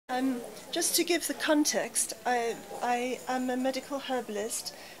Just to give the context, I am a medical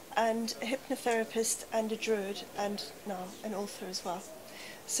herbalist and a hypnotherapist and a druid and now an author as well.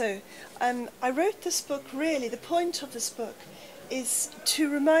 So I wrote this book, really, the point of this book is to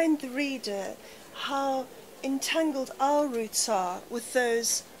remind the reader how entangled our roots are with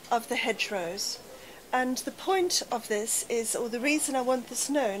those of the hedgerows. And the point of this is, or the reason I want this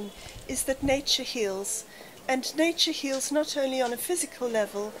known, is that nature heals. And nature heals not only on a physical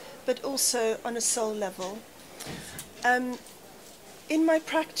level, but also on a soul level. In my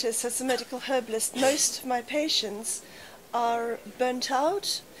practice as a medical herbalist, most of my patients are burnt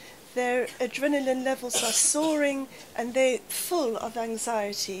out, their adrenaline levels are soaring, and they're full of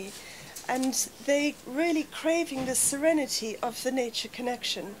anxiety. And they really craving the serenity of the nature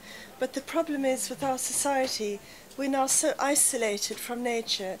connection. But the problem is, with our society, we're now so isolated from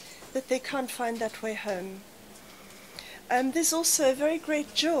nature that they can't find that way home. There's also a very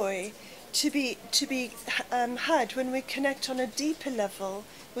great joy to be had when we connect on a deeper level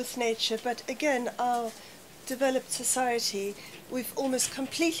with nature. But again, our developed society, we've almost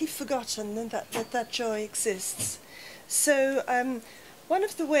completely forgotten that joy exists. So one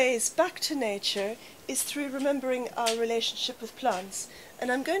of the ways back to nature is through remembering our relationship with plants. And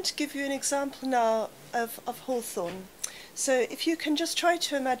I'm going to give you an example now of hawthorn. So if you can just try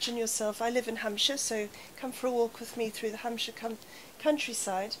to imagine yourself, I live in Hampshire, so come for a walk with me through the Hampshire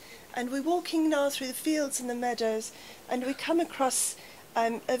countryside. And we're walking now through the fields and the meadows, and we come across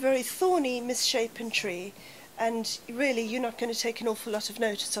a very thorny, misshapen tree. And really, you're not going to take an awful lot of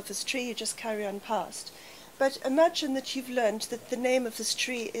notice of this tree, you just carry on past. But imagine that you've learned that the name of this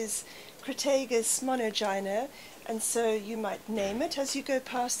tree is Crataegus monogyna, and so you might name it as you go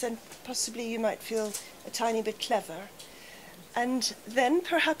past, and possibly you might feel a tiny bit clever. And then,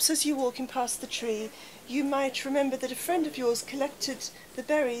 perhaps as you're walking past the tree, you might remember that a friend of yours collected the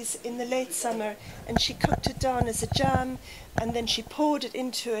berries in the late summer, and she cooked it down as a jam, and then she poured it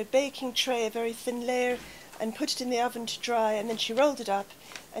into a baking tray, a very thin layer, and put it in the oven to dry, and then she rolled it up,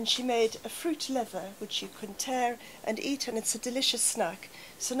 and she made a fruit leather, which you can tear and eat, and it's a delicious snack.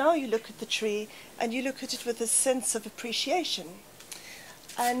 So now you look at the tree, and you look at it with a sense of appreciation.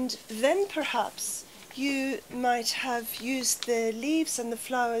 And then perhaps you might have used the leaves and the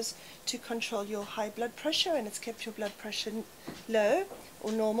flowers to control your high blood pressure, and it's kept your blood pressure low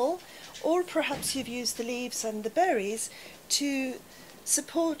or normal. Or perhaps you've used the leaves and the berries to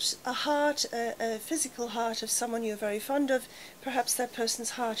support a heart, a physical heart of someone you're very fond of. Perhaps that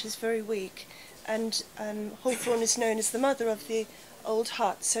person's heart is very weak, and hawthorn is known as the mother of the old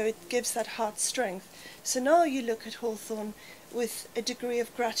heart, so it gives that heart strength. So now you look at hawthorn with a degree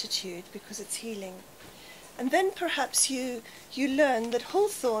of gratitude because it's healing. And then perhaps you learn that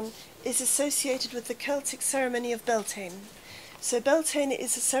hawthorn is associated with the Celtic ceremony of Beltane. So Beltane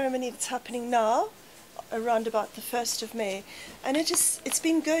is a ceremony that's happening now, around about the 1st of May, and it's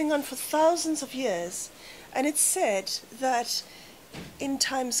been going on for thousands of years. And it's said that in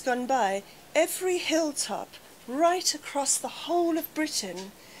times gone by, every hilltop right across the whole of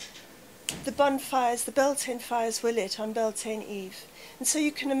Britain, the bonfires, the Beltane fires were lit on Beltane Eve. And so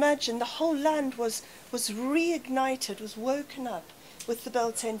you can imagine the whole land was reignited, was woken up with the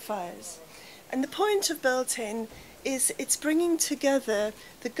Beltane fires. And the point of Beltane is it's bringing together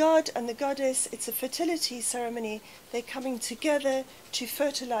the god and the goddess. It's a fertility ceremony. They're coming together to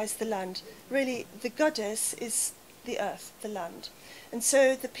fertilize the land. Really, the goddess is the earth, the land. And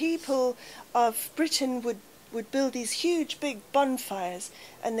so the people of Britain would build these huge big bonfires,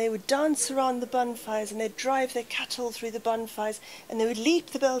 and they would dance around the bonfires, and they'd drive their cattle through the bonfires, and they would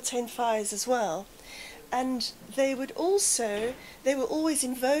leap the Beltane fires as well. And they were always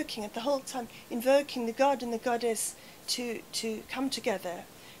invoking, at the whole time, invoking the god and the goddess to come together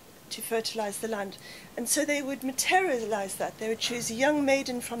to fertilize the land. And so they would materialize that. They would choose a young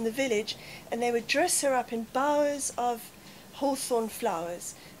maiden from the village, and they would dress her up in bowers of hawthorn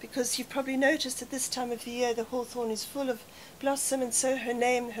flowers, because you've probably noticed at this time of the year the hawthorn is full of blossom, and so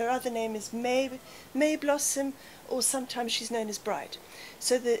her other name is May Blossom, or sometimes she's known as Bride.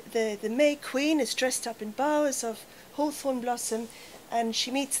 So the May Queen is dressed up in bowers of hawthorn blossom, and she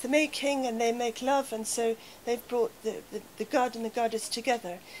meets the May King, and they make love, and so they've brought the god and the goddess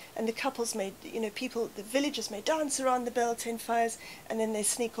together. And the couples may, the villagers may dance around the Beltane fires, and then they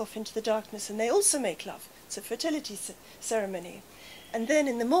sneak off into the darkness, and they also make love. It's a fertility ceremony. And then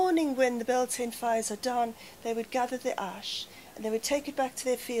in the morning, when the Beltane fires are done, they would gather the ash, and they would take it back to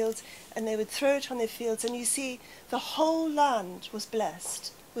their fields, and they would throw it on their fields, and you see, the whole land was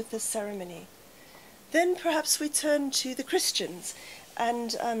blessed with this ceremony. Then perhaps we turn to the Christians,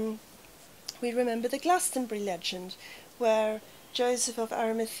 and we remember the Glastonbury legend, where Joseph of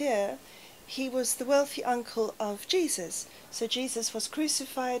Arimathea, he was the wealthy uncle of Jesus. So Jesus was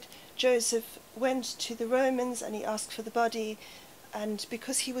crucified, Joseph went to the Romans and he asked for the body, and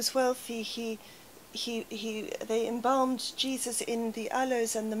because he was wealthy, they embalmed Jesus in the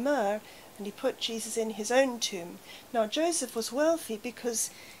aloes and the myrrh, and he put Jesus in his own tomb. Now Joseph was wealthy because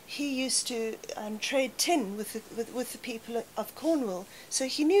he used to trade tin with the people of Cornwall, so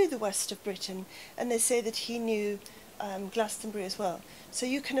he knew the west of Britain, and they say that he knew Glastonbury as well. So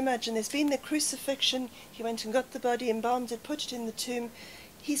you can imagine there's been the crucifixion, he went and got the body, embalmed it, put it in the tomb.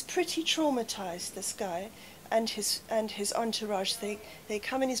 He's pretty traumatized, this guy, and his entourage. They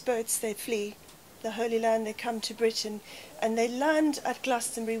come in his boats, they flee the Holy Land, they come to Britain, and they land at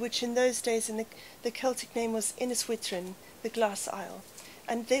Glastonbury, which in those days in the Celtic name was Inniswitrin, the Glass Isle.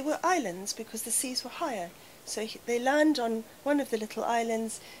 And they were islands because the seas were higher. So they land on one of the little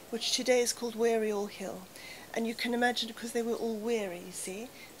islands, which today is called Weary-all Hill. And you can imagine, because they were all weary, you see.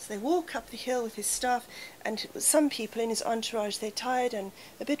 So they walk up the hill with his staff, and some people in his entourage, they're tired and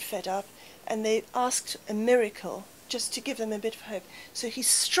a bit fed up, and they asked a miracle just to give them a bit of hope. So he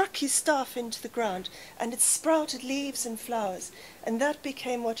struck his staff into the ground, and it sprouted leaves and flowers, and that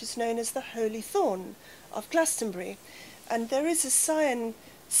became what is known as the Holy Thorn of Glastonbury. And there is a sign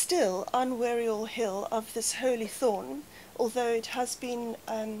still on Weary-all Hill of this Holy Thorn, although it has been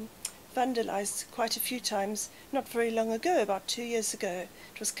vandalized quite a few times, not very long ago, about 2 years ago.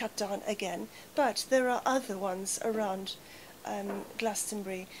 It was cut down again, but there are other ones around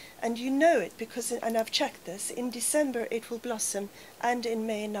Glastonbury, and you know it because, and I've checked this, in December it will blossom, and in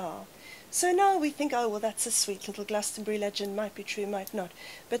May now. So now we think, oh, well, that's a sweet little Glastonbury legend, might be true, might not.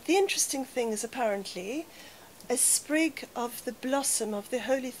 But the interesting thing is apparently a sprig of the blossom of the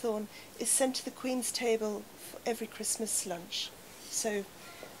Holy Thorn is sent to the Queen's table for every Christmas lunch. So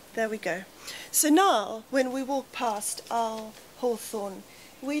there we go. So now, when we walk past our hawthorn,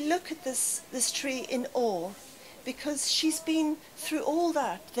 we look at this tree in awe, because she's been through all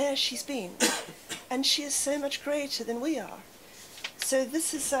that. There she's been. And she is so much greater than we are. So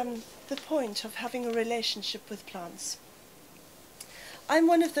this is the point of having a relationship with plants. I'm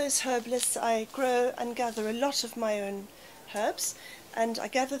one of those herbalists. I grow and gather a lot of my own herbs, and I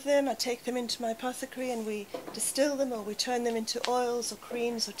gather them, I take them into my apothecary, and we distill them, or we turn them into oils or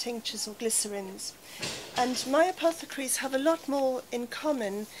creams or tinctures or glycerins. And my apothecaries have a lot more in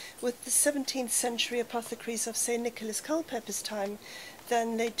common with the 17th century apothecaries of St. Nicholas Culpeper's time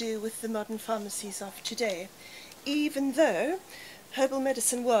than they do with the modern pharmacies of today, even though herbal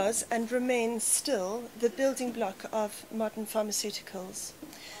medicine was and remains still the building block of modern pharmaceuticals.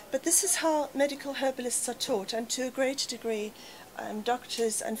 But this is how medical herbalists are taught, and to a great degree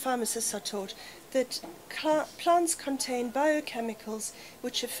doctors and pharmacists are taught, that plants contain biochemicals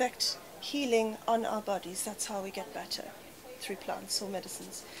which affect healing on our bodies. That's how we get better, through plants or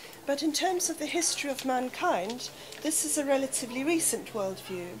medicines. But in terms of the history of mankind, this is a relatively recent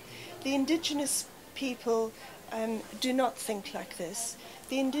worldview. The indigenous people do not think like this.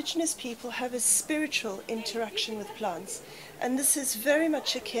 The indigenous people have a spiritual interaction with plants, and this is very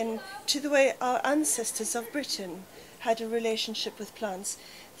much akin to the way our ancestors of Britain had a relationship with plants.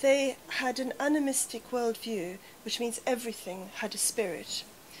 They had an animistic worldview, which means everything had a spirit.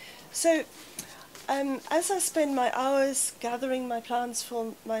 So as I spend my hours gathering my plants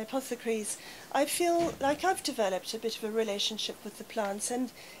for my apothecaries, I feel like I've developed a bit of a relationship with the plants,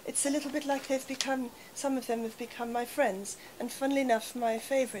 and it's a little bit like some of them have become my friends. And funnily enough, my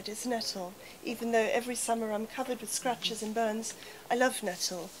favourite is nettle. Even though every summer I'm covered with scratches and burns, I love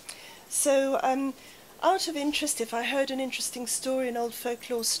nettle. So out of interest, if I heard an interesting story, an old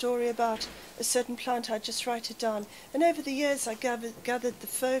folklore story about a certain plant, I'd just write it down. And over the years I gathered the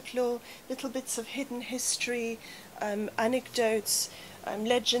folklore, little bits of hidden history, anecdotes,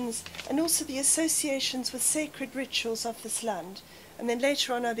 legends, and also the associations with sacred rituals of this land. And then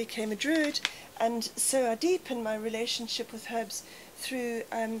later on I became a druid, and so I deepened my relationship with herbs through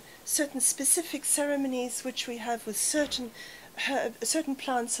certain specific ceremonies which we have with certain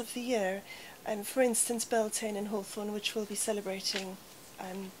plants of the year. For instance, Beltane and Hawthorn, which we'll be celebrating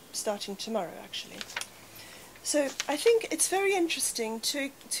starting tomorrow, actually. So I think it's very interesting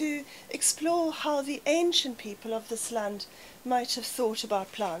to explore how the ancient people of this land might have thought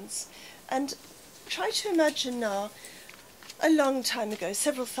about plants, and try to imagine now, a long time ago,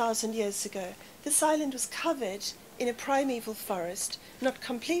 several thousand years ago, this island was covered in a primeval forest. Not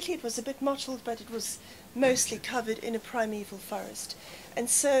completely, it was a bit mottled, but it was mostly covered in a primeval forest. And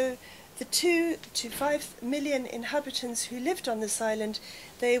so the 2 to 5 million inhabitants who lived on this island,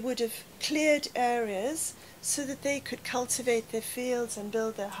 they would have cleared areas so that they could cultivate their fields and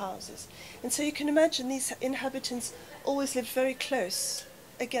build their houses. And so you can imagine these inhabitants always lived very close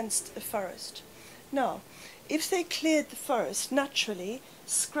against a forest. Now, if they cleared the forest, naturally,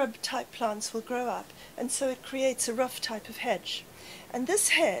 scrub-type plants will grow up, and so it creates a rough type of hedge. And this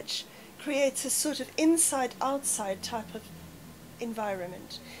hedge creates a sort of inside-outside type of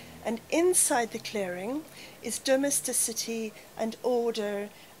environment. And inside the clearing is domesticity and order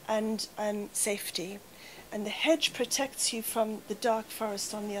and safety. And the hedge protects you from the dark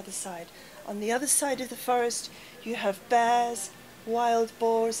forest on the other side. On the other side of the forest, you have bears, wild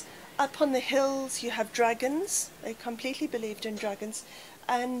boars. Up on the hills, you have dragons. They completely believed in dragons.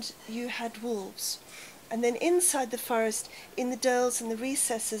 And you had wolves. And then inside the forest, in the dells and the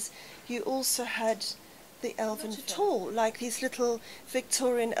recesses, you also had the elven. Not at all like these little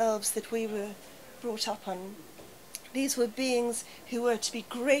Victorian elves that we were brought up on. These were beings who were to be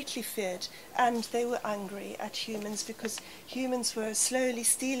greatly feared, and they were angry at humans because humans were slowly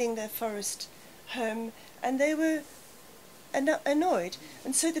stealing their forest home, and they were annoyed.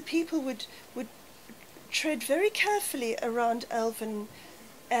 And so the people would tread very carefully around elven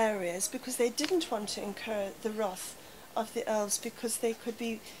areas because they didn't want to incur the wrath of the elves, because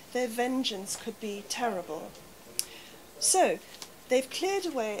their vengeance could be terrible. So they've cleared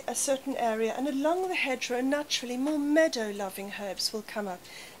away a certain area, and along the hedgerow naturally more meadow-loving herbs will come up.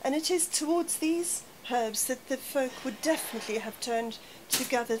 And it is towards these herbs that the folk would definitely have turned to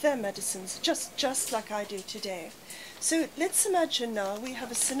gather their medicines, just like I do today. So let's imagine now we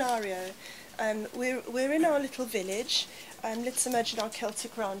have a scenario. We're in our little village. Let's imagine our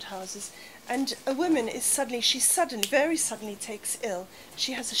Celtic roundhouses. And a woman is very suddenly takes ill.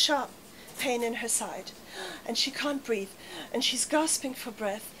 She has a sharp pain in her side, and she can't breathe, and she's gasping for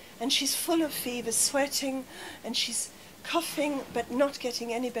breath, and she's full of fever, sweating, and she's coughing but not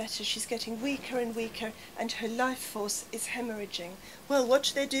getting any better. She's getting weaker and weaker, and her life force is hemorrhaging. Well,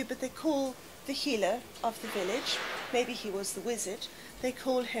 what do? But they call the healer of the village. Maybe he was the wizard. They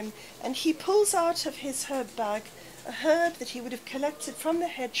call him, and he pulls out of his herb bag a herb that he would have collected from the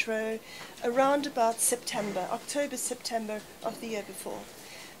hedgerow around about October, September of the year before.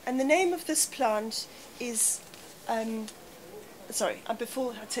 And the name of this plant is,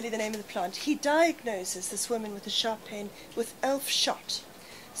 before I tell you the name of the plant, he diagnoses this woman with a sharp pain with elf shot.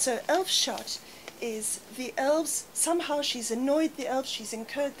 So elf shot is the elves, somehow she's annoyed the elves, she's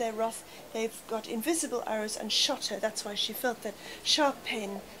incurred their wrath, they've got invisible arrows and shot her. That's why she felt that sharp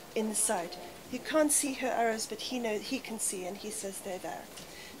pain in the side. You can't see her arrows, but he can see, and he says they're there.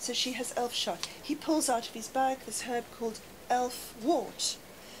 So she has elf shot. He pulls out of his bag this herb called elf wort.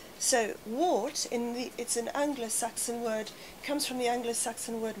 So wort, it's an Anglo-Saxon word, comes from the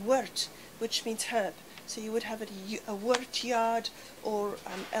Anglo-Saxon word wort, which means herb. So you would have a wort yard or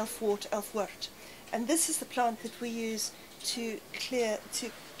elf wort. And this is the plant that we use to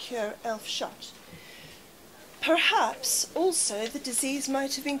cure elf shot. Perhaps also the disease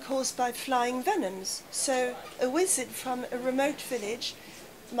might have been caused by flying venoms. So a wizard from a remote village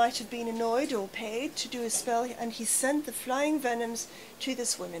might have been annoyed or paid to do a spell, and he sent the flying venoms to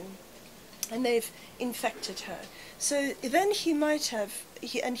this woman, and they've infected her. So then he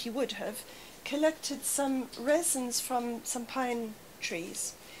would have collected some resins from some pine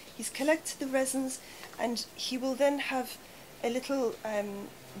trees. He's collected the resins, and he will then have a little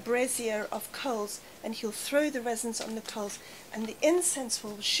brazier of coals, and he'll throw the resins on the coals, and the incense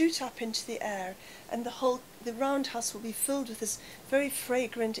will shoot up into the air, and the roundhouse will be filled with this very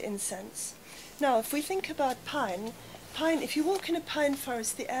fragrant incense. Now, if we think about pine, if you walk in a pine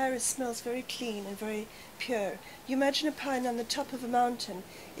forest, the air smells very clean and very pure. You imagine a pine on the top of a mountain,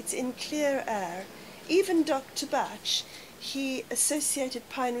 it's in clear air. Even Dr. Batch, he associated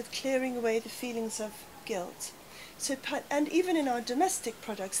pine with clearing away the feelings of guilt. So and even in our domestic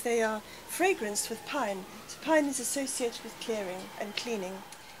products, they are fragranced with pine. So pine is associated with clearing and cleaning.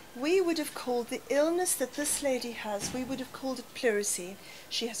 We would have called the illness that this lady has, we would have called it pleurisy.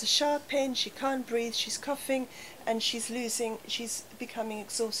 She has a sharp pain, she can't breathe, she's coughing, and she's becoming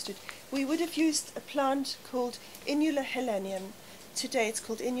exhausted. We would have used a plant called Inula helenium. Today it's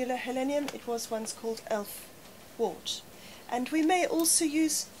called Inula helenium, it was once called elf wort. And we may also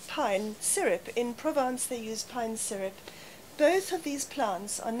use pine syrup. In Provence they use pine syrup. Both of these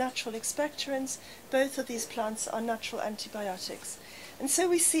plants are natural expectorants, both of these plants are natural antibiotics. And so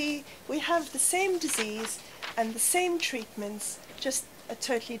we have the same disease and the same treatments, just a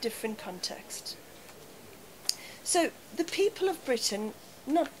totally different context. So the people of Britain,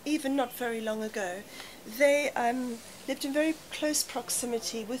 not very long ago, they lived in very close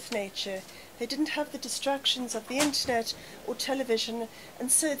proximity with nature. They didn't have the distractions of the internet or television,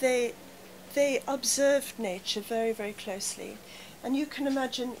 and so they they observed nature very, very closely. And you can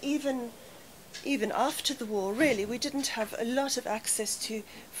imagine even after the war, really, we didn't have a lot of access to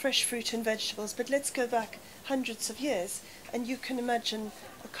fresh fruit and vegetables, but let's go back hundreds of years, and you can imagine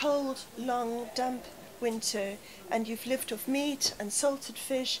a cold, long, damp winter, and you've lived off meat and salted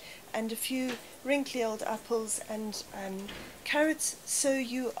fish and a few wrinkly old apples and carrots, so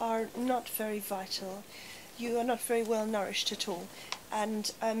you are not very vital. You are not very well nourished at all.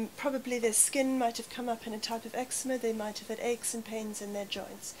 And probably their skin might have come up in a type of eczema. They might have had aches and pains in their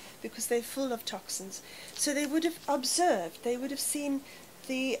joints because they're full of toxins. So they would have observed, they would have seen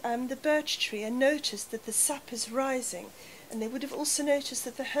the birch tree and noticed that the sap is rising. And they would have also noticed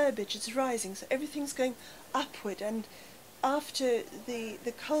that the herbage is rising. So everything's going upward. And after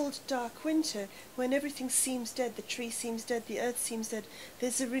the cold, dark winter, when everything seems dead, the tree seems dead, the earth seems dead,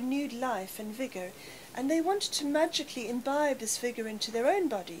 there's a renewed life and vigor. And they wanted to magically imbibe this vigor into their own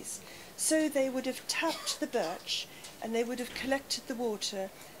bodies. So they would have tapped the birch, and they would have collected the water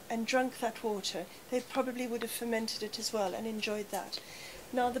and drunk that water. They probably would have fermented it as well and enjoyed that.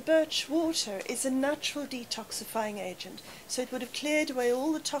 Now, the birch water is a natural detoxifying agent, so it would have cleared away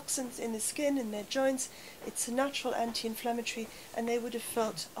all the toxins in the skin, in their joints. It's a natural anti-inflammatory, and they would have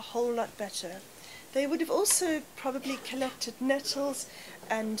felt a whole lot better. They would have also probably collected nettles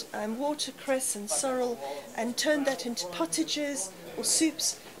and watercress and sorrel and turned that into potages or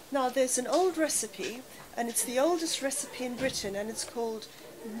soups. Now, there's an old recipe, and it's the oldest recipe in Britain, and it's called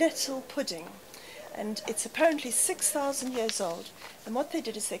nettle pudding. And it's apparently 6,000 years old. And what they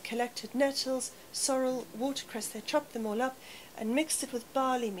did is they collected nettles, sorrel, watercress, they chopped them all up and mixed it with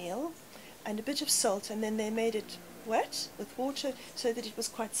barley meal and a bit of salt, and then they made it wet with water so that it was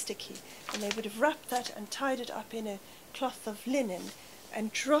quite sticky. And they would have wrapped that and tied it up in a cloth of linen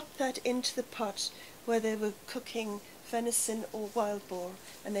and dropped that into the pot where they were cooking venison or wild boar.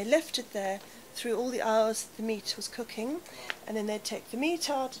 And they left it there through all the hours the meat was cooking, and then they'd take the meat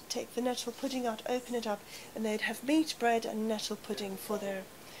out, take the nettle pudding out, open it up, and they'd have meat, bread and nettle pudding for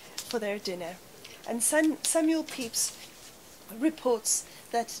their dinner. And Samuel Pepys reports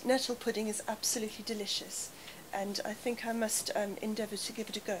that nettle pudding is absolutely delicious, and I think I must endeavour to give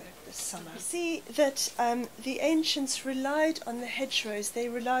it a go this summer. You see that the ancients relied on the hedgerows. They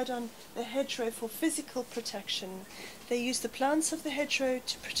relied on the hedgerow for physical protection. They used the plants of the hedgerow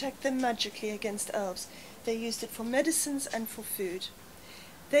to protect them magically against elves. They used it for medicines and for food.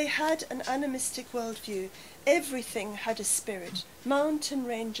 They had an animistic worldview. Everything had a spirit. Mountain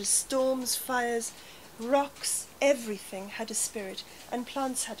ranges, storms, fires, rocks, everything had a spirit, and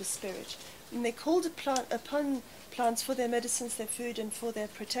plants had a spirit. And they called upon plants for their medicines, their food, and for their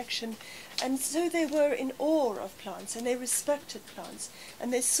protection. And so they were in awe of plants, and they respected plants,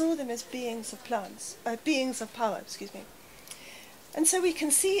 and they saw them as beings of power, excuse me. And so we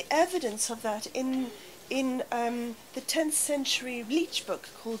can see evidence of that in the 10th century leech book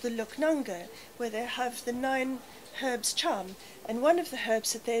called the Luknanga, where they have the 9 herbs charm, and one of the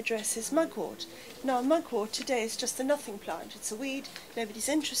herbs that they address is mugwort. Now, mugwort today is just a nothing plant. It's a weed, nobody's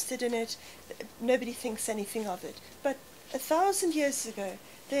interested in it, nobody thinks anything of it. But 1,000 years ago,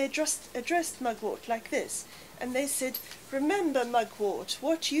 they addressed mugwort like this, and they said, "Remember, mugwort,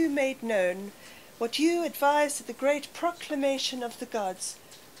 what you made known, what you advised at the great proclamation of the gods.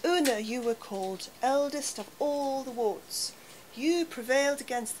 Una you were called, eldest of all the worts. You prevailed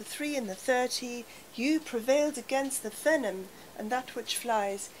against the 3 and the 30, you prevailed against the venom and that which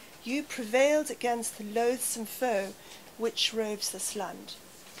flies, you prevailed against the loathsome foe which roves this land."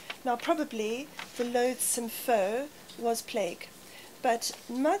 Now, probably the loathsome foe was plague, but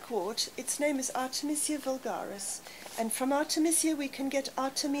mugwort, its name is Artemisia vulgaris, and from Artemisia we can get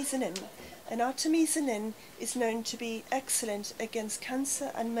artemisinine, and artemisinine is known to be excellent against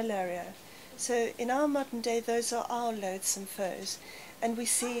cancer and malaria. So in our modern day, those are our loathsome foes. And we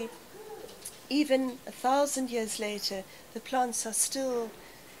see, even 1,000 years later, the plants are still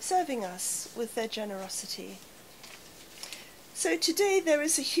serving us with their generosity. So today there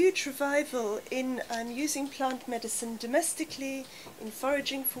is a huge revival in using plant medicine domestically, in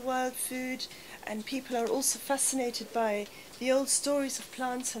foraging for wild food, and people are also fascinated by the old stories of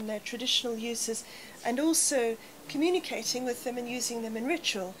plants and their traditional uses, and also communicating with them and using them in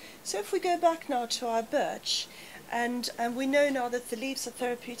ritual. So if we go back now to our birch, and we know now that the leaves are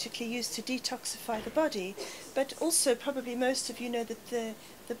therapeutically used to detoxify the body, but also probably most of you know that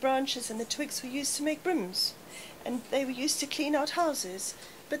the branches and the twigs were used to make brooms, and they were used to clean out houses,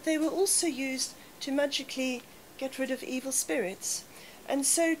 but they were also used to magically get rid of evil spirits. And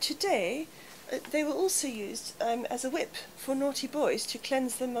so today they were also used as a whip for naughty boys to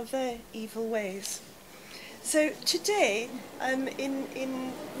cleanse them of their evil ways. So today,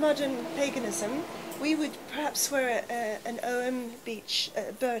 in modern paganism, we would perhaps wear an ogham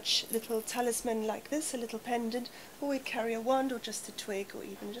birch little talisman like this, a little pendant, or we'd carry a wand or just a twig or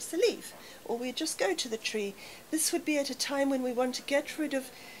even just a leaf, or we'd just go to the tree. This would be at a time when we want to get rid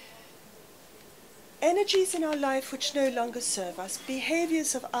of energies in our life which no longer serve us,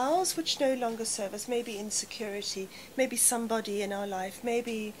 behaviors of ours which no longer serve us, maybe insecurity, maybe somebody in our life,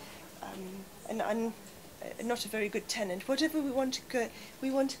 maybe not a very good tenant, whatever we want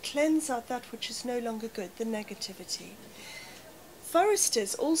to cleanse out that which is no longer good, the negativity.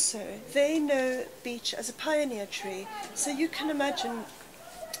 Foresters also, they know beech as a pioneer tree, so you can imagine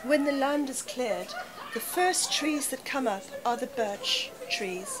when the land is cleared, the first trees that come up are the birch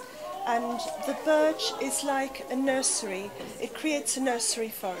trees. And the birch is like a nursery. It creates a nursery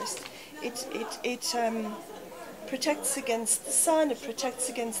forest. It protects against the sun, it protects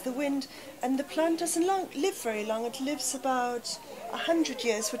against the wind, and the plant doesn't live very long. It lives about 100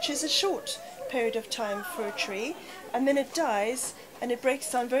 years, which is a short period of time for a tree, and then it dies and it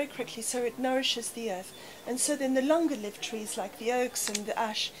breaks down very quickly, so it nourishes the earth. And so then the longer lived trees like the oaks and the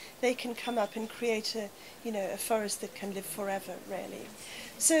ash, they can come up and create a forest that can live forever, really.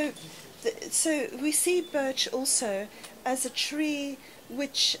 So we see birch also as a tree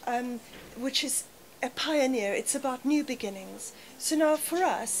which is a pioneer. It's about new beginnings. So now for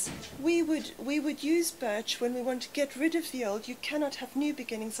us, we would use birch when we want to get rid of the old. You cannot have new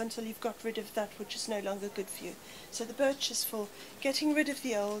beginnings until you've got rid of that which is no longer good for you. So the birch is for getting rid of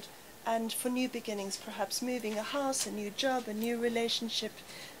the old and for new beginnings, perhaps moving a house, a new job, a new relationship,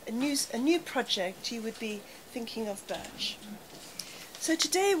 a new project. You would be thinking of birch. So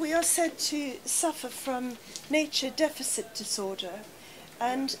today we are said to suffer from nature deficit disorder,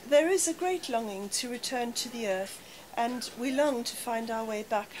 and there is a great longing to return to the earth, and we long to find our way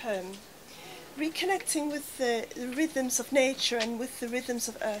back home. Reconnecting with the rhythms of nature and with the rhythms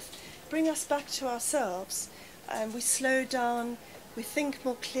of earth bring us back to ourselves. We slow down, we think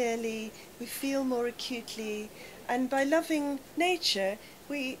more clearly, we feel more acutely, and by loving nature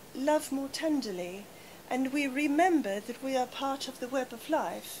we love more tenderly. And we remember that we are part of the web of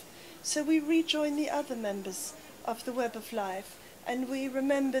life. So we rejoin the other members of the web of life, and we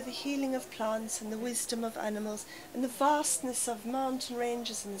remember the healing of plants and the wisdom of animals and the vastness of mountain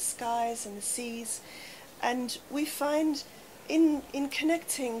ranges and the skies and the seas. And we find in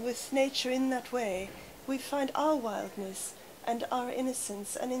connecting with nature in that way, we find our wildness and our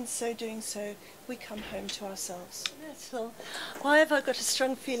innocence, and in so doing so, we come home to ourselves. Nettle. Why have I got a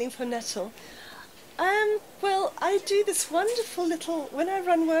strong feeling for nettle? Well, I do this wonderful little, when I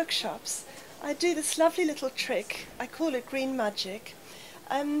run workshops, I do this lovely little trick. I call it green magic.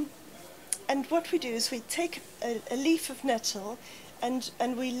 And what we do is we take a leaf of nettle and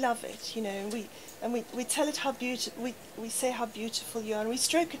we love it, we tell it how beautiful, we say how beautiful you are, and we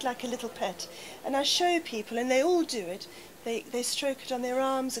stroke it like a little pet. And I show people, and they all do it. They stroke it on their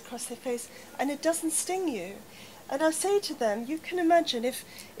arms, across their face, and it doesn't sting you. And I say to them, you can imagine if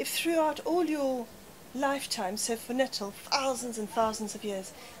throughout all your lifetime, so for nettle, thousands and thousands of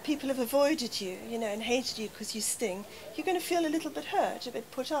years, people have avoided you, and hated you because you sting, you're going to feel a little bit hurt, a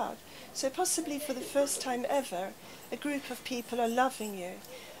bit put out. So possibly for the first time ever, a group of people are loving you.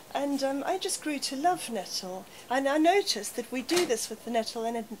 And I just grew to love nettle. And I noticed that we do this with the nettle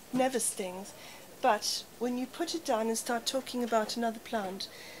and it never stings. But when you put it down and start talking about another plant,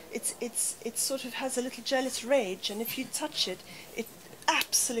 it sort of has a little jealous rage, and if you touch it, it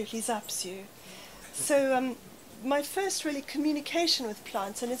absolutely zaps you. So my first really communication with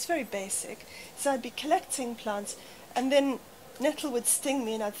plants, and it's very basic, is I'd be collecting plants, and then nettle would sting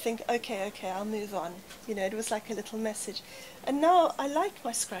me, and I'd think, okay, I'll move on. It was like a little message. And now I like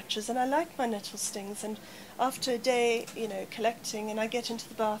my scratches, and I like my nettle stings, and after a day, collecting, and I get into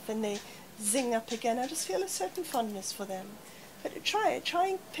the bath, and they zing up again, I just feel a certain fondness for them. But try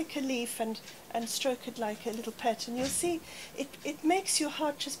and pick a leaf and stroke it like a little pet, and you'll see it makes your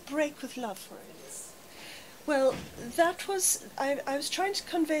heart just break with love for it. Well, that was, I was trying to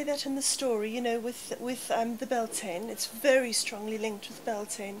convey that in the story, with the Beltane. It's very strongly linked with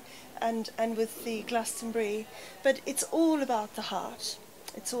Beltane and with the Glastonbury, but it's all about the heart.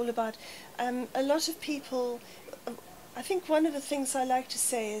 It's all about, a lot of people, I think one of the things I like to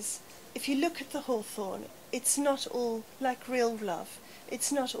say is, if you look at the hawthorn, it's not all like real love. It's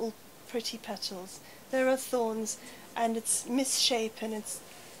not all pretty petals. There are thorns, and it's misshapen,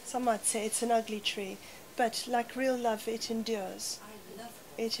 some might say it's an ugly tree. But like real love, it endures.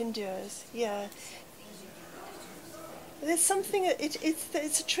 It endures, yeah. There's something,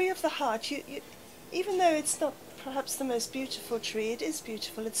 it's a tree of the heart. You, even though it's not perhaps the most beautiful tree. It is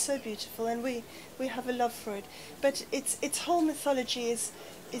beautiful. It's so beautiful, and we have a love for it. But its whole mythology is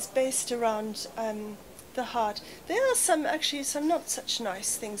based around the heart. There are some not such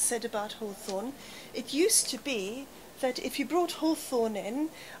nice things said about hawthorn. It used to be that if you brought hawthorn in,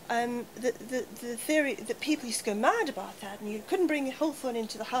 the theory that people used to go mad about that, and you couldn't bring hawthorn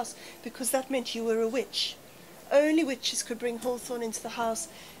into the house because that meant you were a witch. Only witches could bring hawthorn into the house,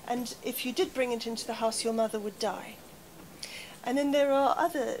 and if you did bring it into the house, your mother would die. And then there are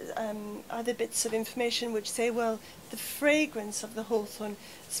other bits of information which say, well, the fragrance of the hawthorn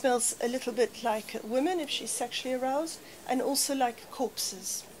smells a little bit like a woman if she's sexually aroused, and also like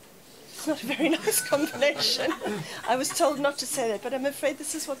corpses. It's not a very nice combination. I was told not to say that, but I'm afraid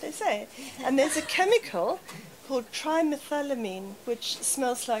this is what they say. And there's a chemical called trimethylamine, which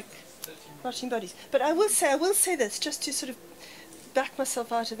smells like rotting bodies. But I will say this, just to sort of back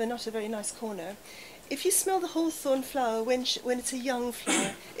myself out of a not a very nice corner. If you smell the hawthorn flower when it's a young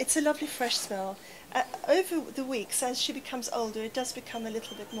flower, it's a lovely fresh smell. Over the weeks, as she becomes older, it does become a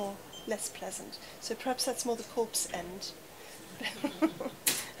little bit less pleasant. So perhaps that's more the corpse end.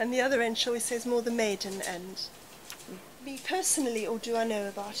 And the other end, shall we say, is more the maiden end. Me personally, or do I know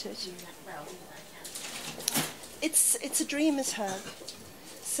about it? It's a dreamer's herb.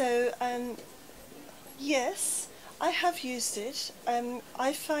 So, yes, I have used it.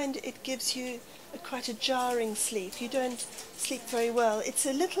 I find it gives you quite a jarring sleep. You don't sleep very well. It's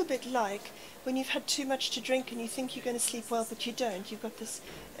a little bit like when you've had too much to drink and you think you're going to sleep well, but you don't. You've got this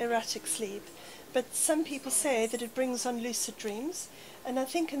erratic sleep. But some people say that it brings on lucid dreams, and I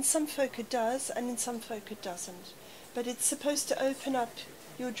think in some folk it does, and in some folk it doesn't. But it's supposed to open up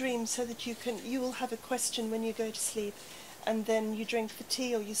your dreams so that you will have a question when you go to sleep, and then you drink the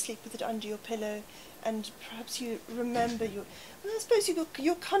tea or you sleep with it under your pillow, and perhaps you remember I suppose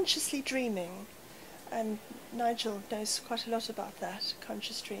you're consciously dreaming. And Nigel knows quite a lot about that,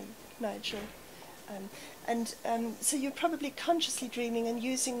 conscious dream, Nigel. So you're probably consciously dreaming and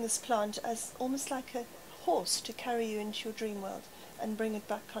using this plant as almost like a horse to carry you into your dream world and bring it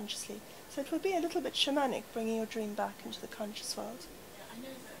back consciously. So it would be a little bit shamanic, bringing your dream back into the conscious world. Yeah, I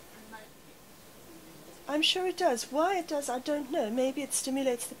know that. I'm sure it does. Why it does, I don't know. Maybe it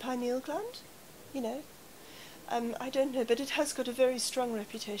stimulates the pineal gland, you know. I don't know, but it has got a very strong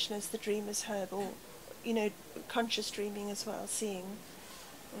reputation as the dreamer's herb, or, you know, conscious dreaming as well, seeing.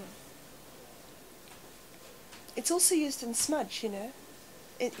 It's also used in smudge, you know.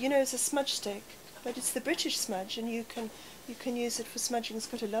 As a smudge stick, but it's the British smudge, and you can use it for smudging. It's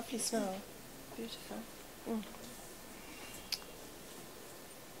got a lovely smell. Beautiful.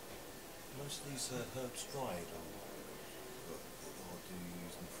 Most of these herbs dried, or do you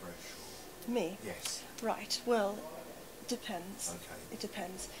use them fresh? Or? Me? Yes. Right. Well, depends. Okay. It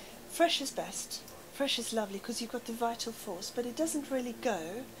depends. Fresh is best. Fresh is lovely because you've got the vital force, but it doesn't really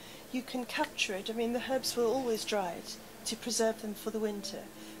go. You can capture it. I mean, the herbs were always dried to preserve them for the winter,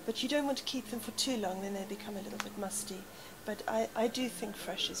 but you don't want to keep them for too long, then they become a little bit musty. But I do think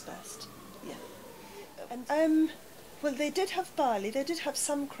fresh is best. Yeah. And well, they did have barley, they did have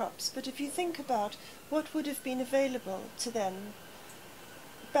some crops, but if you think about what would have been available to them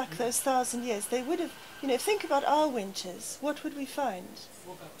back those 1,000 years, they would have, think about our winters, what would we find?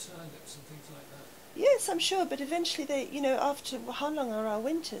 What about turnips and things like that? Yes, I'm sure, but eventually they, after, how long are our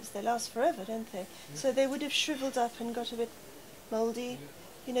winters? They last forever, don't they? Yeah. So they would have shriveled up and got a bit mouldy.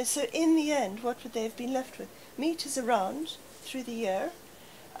 Yeah. So in the end, what would they have been left with? Meat is around through the year.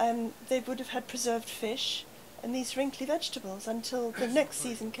 They would have had preserved fish and these wrinkly vegetables until the next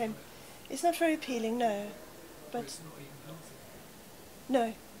season came. It's not very appealing, no. But it's not even healthy.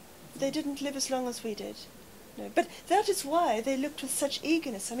 No, they didn't live as long as we did. No, but that is why they looked with such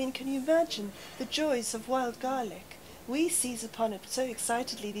eagerness. I mean, can you imagine the joys of wild garlic? We seize upon it so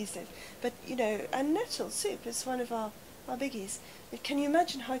excitedly these days. But, and nettle soup is one of our biggies. But can you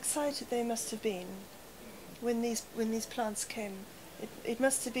imagine how excited they must have been when these plants came? It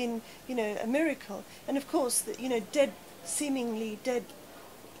must have been, a miracle. And of course, seemingly dead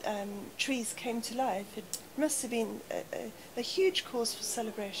trees came to life. It must have been a huge cause for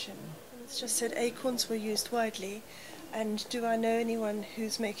celebration. It's just said acorns were used widely, and do I know anyone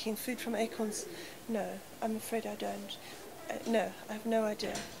who's making food from acorns? No, I'm afraid I don't. No, I have no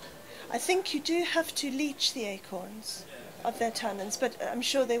idea. I think you do have to leach the acorns of their tannins, but I'm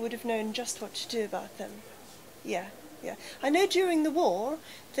sure they would have known just what to do about them. Yeah. I know during the war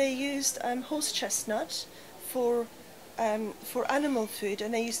they used horse chestnut for animal food,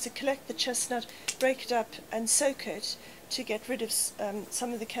 and they used to collect the chestnut, break it up and soak it to get rid of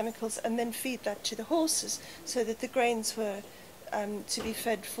some of the chemicals, and then feed that to the horses so that the grains were to be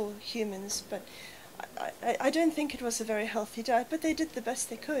fed for humans. But I don't think it was a very healthy diet, but they did the best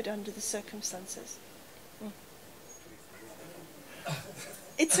they could under the circumstances. Mm.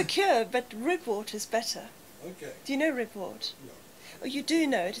 It's a cure, but ribwort is better. Okay. Do you know ribwort? No. Oh, you do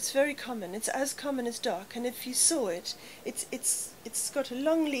know it. It's very common. It's as common as dock, and if you saw it, it's got a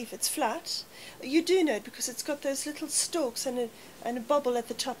long leaf. It's flat. You do know it because it's got those little stalks and a bubble at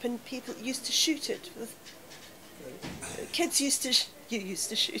the top, and people used to shoot it. Kids used to. You used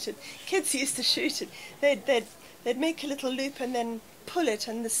to shoot it. Kids used to shoot it. They'd make a little loop and then pull it,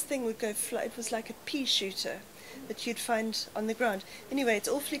 and this thing would go fly. It was like a pea shooter that you'd find on the ground. Anyway, it's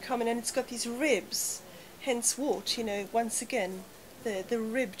awfully common, and it's got these ribs, hence wort. You know, once again, the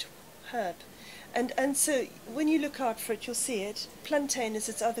ribbed herb, and so when you look out for it, you'll see it. Plantain is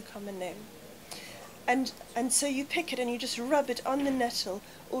its other common name, and so you pick it and you just rub it on the nettle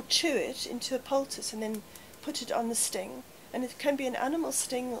or chew it into a poultice and then put it on the sting, and it can be an animal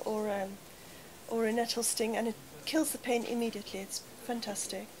sting or a nettle sting, and it kills the pain immediately. It's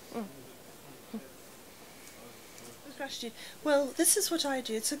fantastic. Gratitude. Well, this is what I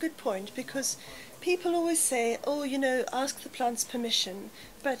do. It's a good point, because people always say, oh, you know, ask the plant's permission.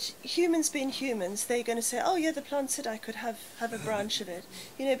 But humans being humans, they're going to say, oh, yeah, the plant said I could have a branch of it.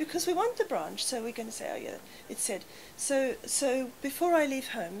 You know, because we want the branch, so we're going to say, oh, yeah, it said. So before I leave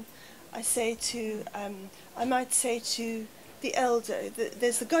home, I say to, I might say to the elder,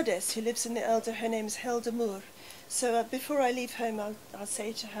 there's the goddess who lives in the elder, her name is Heldamur. So before I leave home, I'll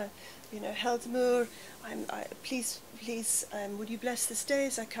say to her, you know, Heldamur, please, would you bless this day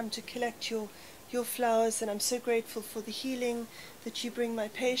as I come to collect your flowers, and I'm so grateful for the healing that you bring my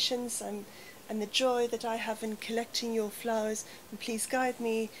patients, and the joy that I have in collecting your flowers, and please guide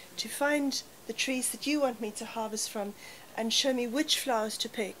me to find the trees that you want me to harvest from, and show me which flowers to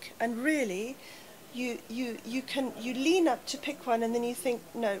pick. And really, you lean up to pick one, and then you think,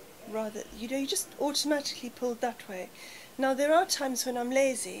 no, rather, you know, you just automatically pulled that way. Now, there are times when I'm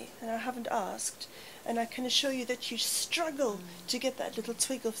lazy and I haven't asked, and I can assure you that you struggle to get that little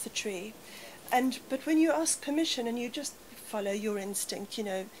twig off the tree. But when you ask permission and you just follow your instinct, you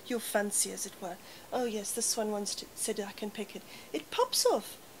know, your fancy, as it were, oh yes, this one said I can pick it, it pops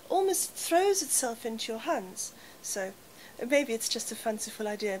off, almost throws itself into your hands. So maybe it's just a fanciful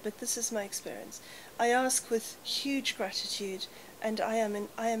idea, but this is my experience. I ask with huge gratitude, and I am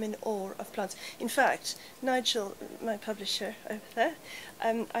in awe of plants. In fact, Nigel, my publisher over there,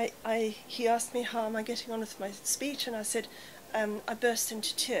 he asked me how am I getting on with my speech, and I said, I burst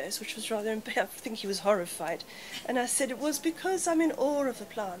into tears, which was rather, I think he was horrified. And I said it was because I'm in awe of the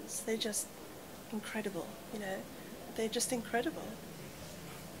plants. They're just incredible, you know. They're just incredible.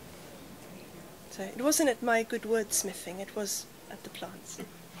 So it wasn't at my good wordsmithing, it was at the plants.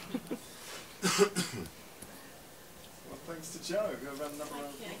 Well, thanks to Joe. We'll run another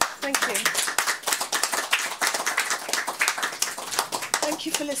round. Thank you. Thank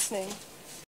you for listening.